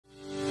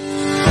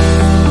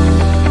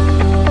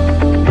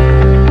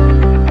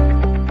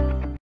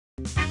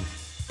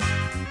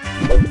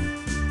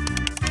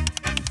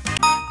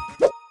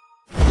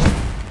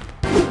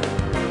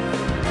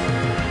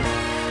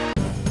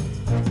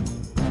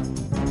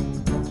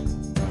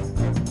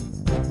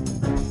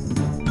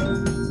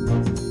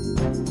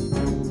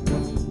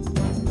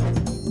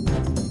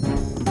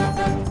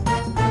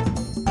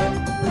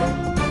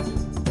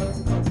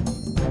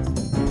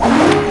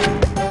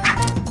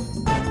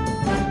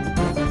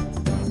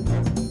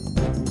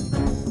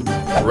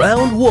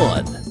Round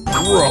 1.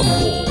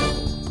 Rumble.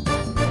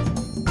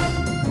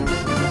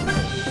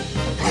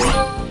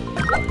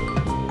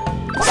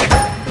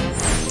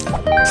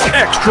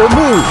 Extra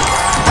move!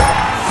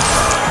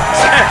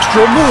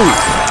 Extra move!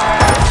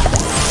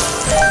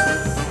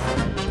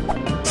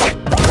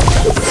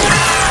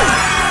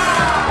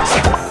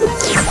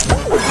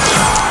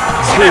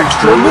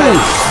 Extra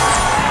move!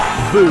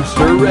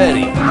 Booster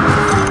ready!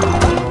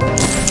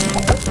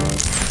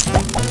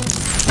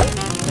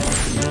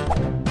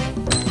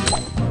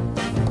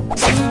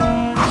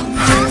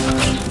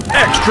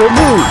 Extra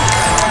move!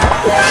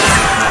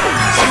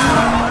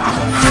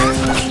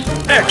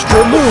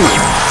 Extra move!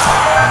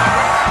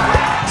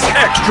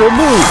 Extra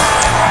move!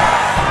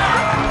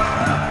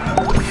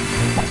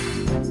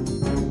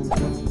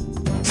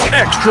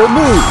 Extra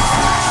move!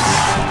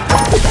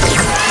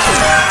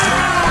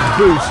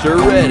 Booster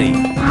ready!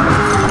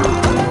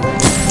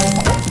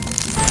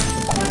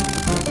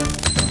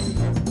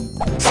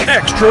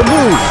 Extra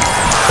move!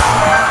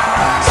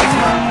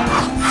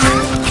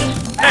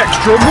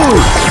 Extra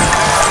move!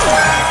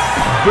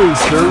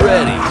 Booster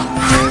ready!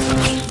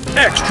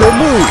 Extra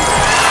move!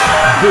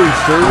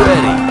 Booster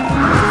ready!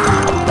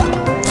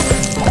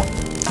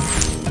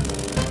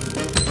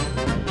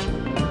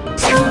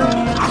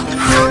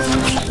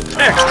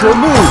 Extra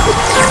move!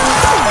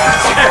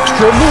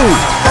 Extra move!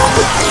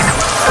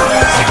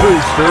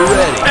 Booster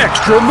ready!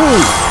 Extra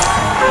move!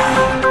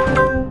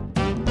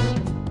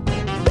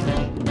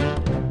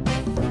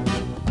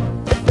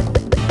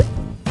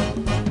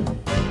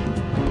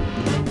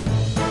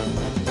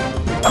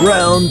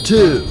 Round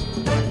 2.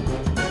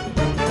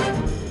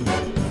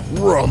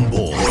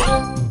 Rumble.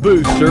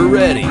 Booster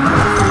ready.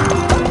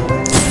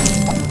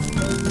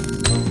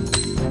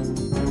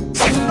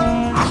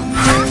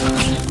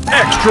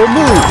 Extra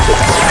move!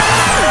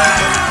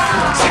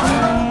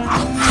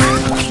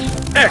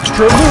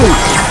 Extra move!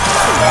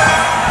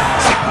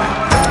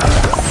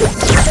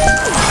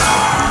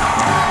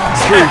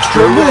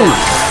 Extra move!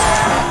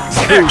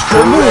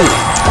 Extra move!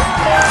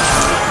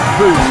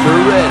 Booster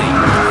ready!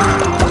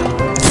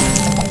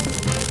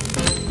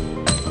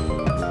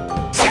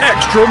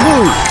 Extra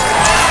move!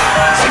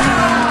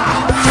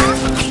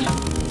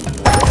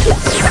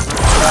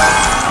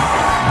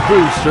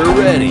 Booster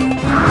ready!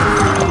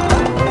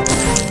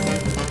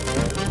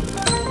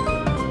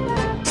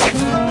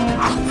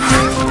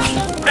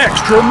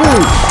 Extra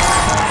move!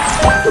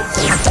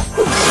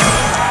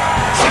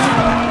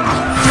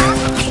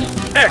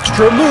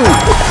 Extra move!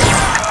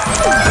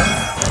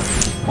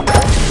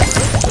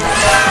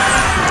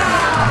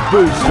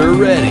 Booster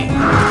ready!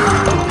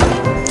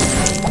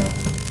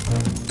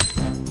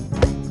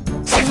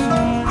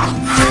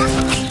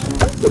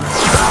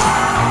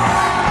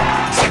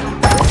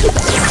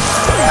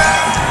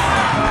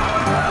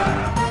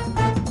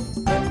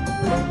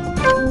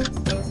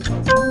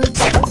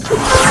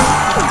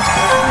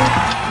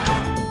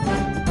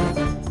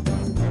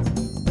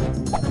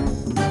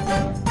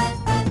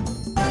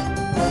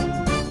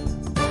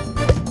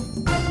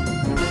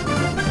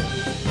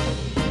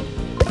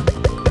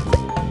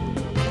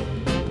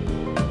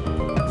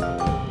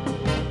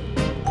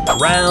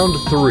 Round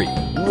 3.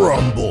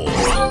 Rumble.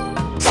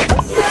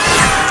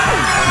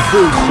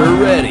 Booster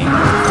ready.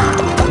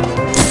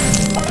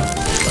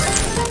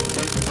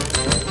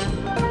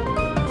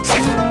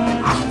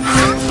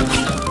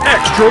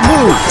 Extra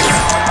move!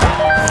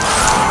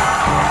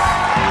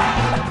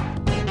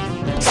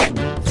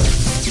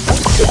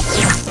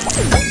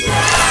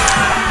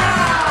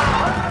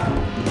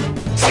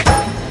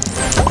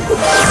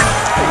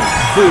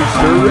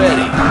 Booster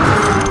ready.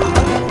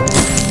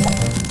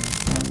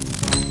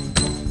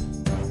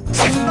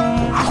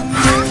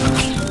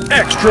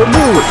 Extra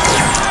move!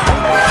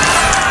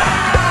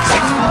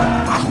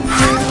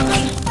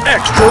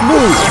 Extra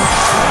move!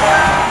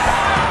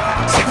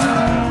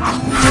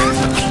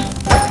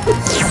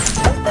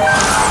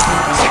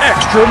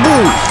 Extra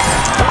move!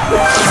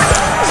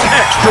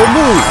 Extra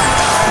move!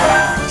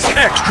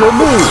 Extra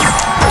move!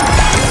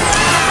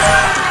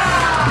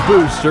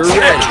 Booster ready!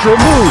 Extra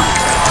move!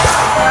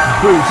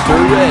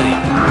 Booster ready!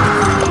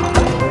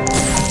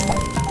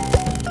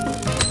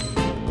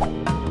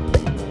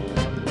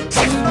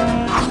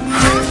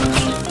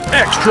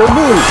 Extra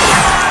move!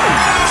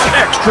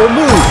 Extra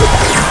move!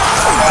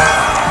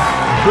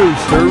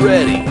 Booster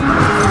ready!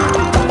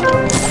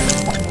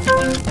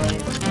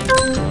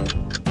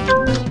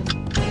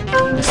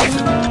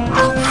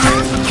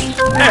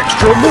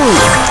 Extra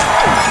move!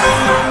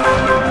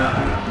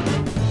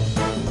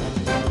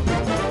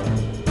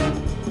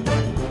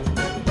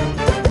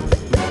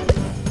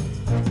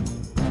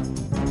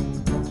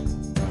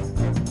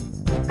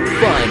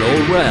 Final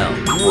round.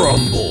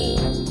 Rumble.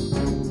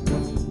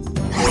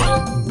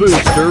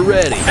 Booster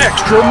ready.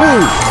 Extra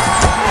move!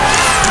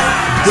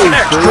 Booster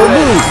extra ready.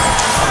 Move!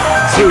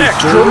 Booster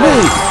extra ready.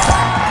 Move!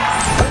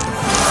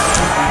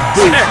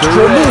 Booster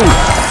extra ready. Move!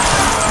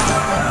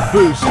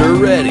 Booster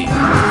ready.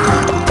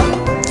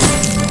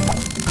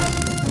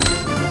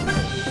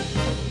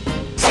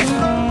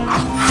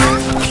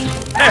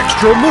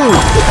 Extra move!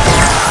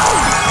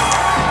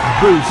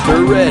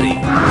 Booster ready.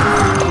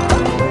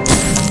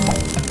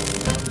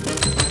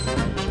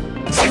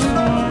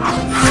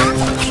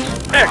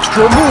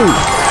 Extra move.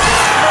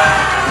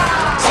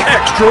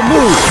 Extra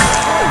move.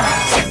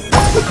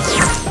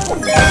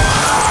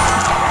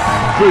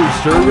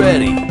 Booster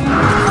ready.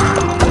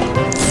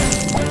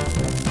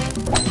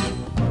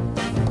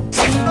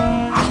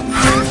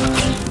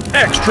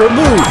 Extra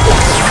move.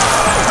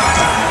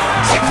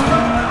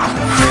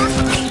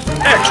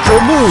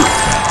 Extra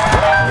move.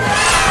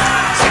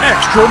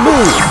 Extra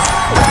move.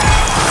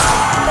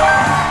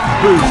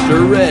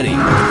 Booster ready.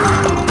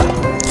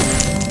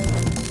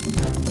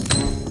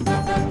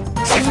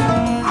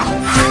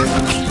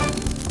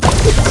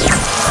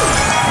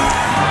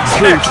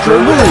 Extra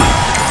move.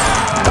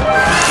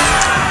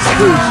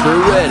 Booster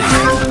ready.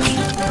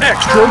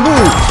 Extra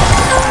move.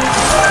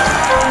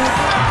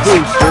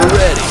 Booster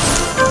ready.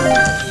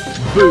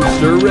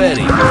 Booster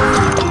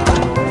ready.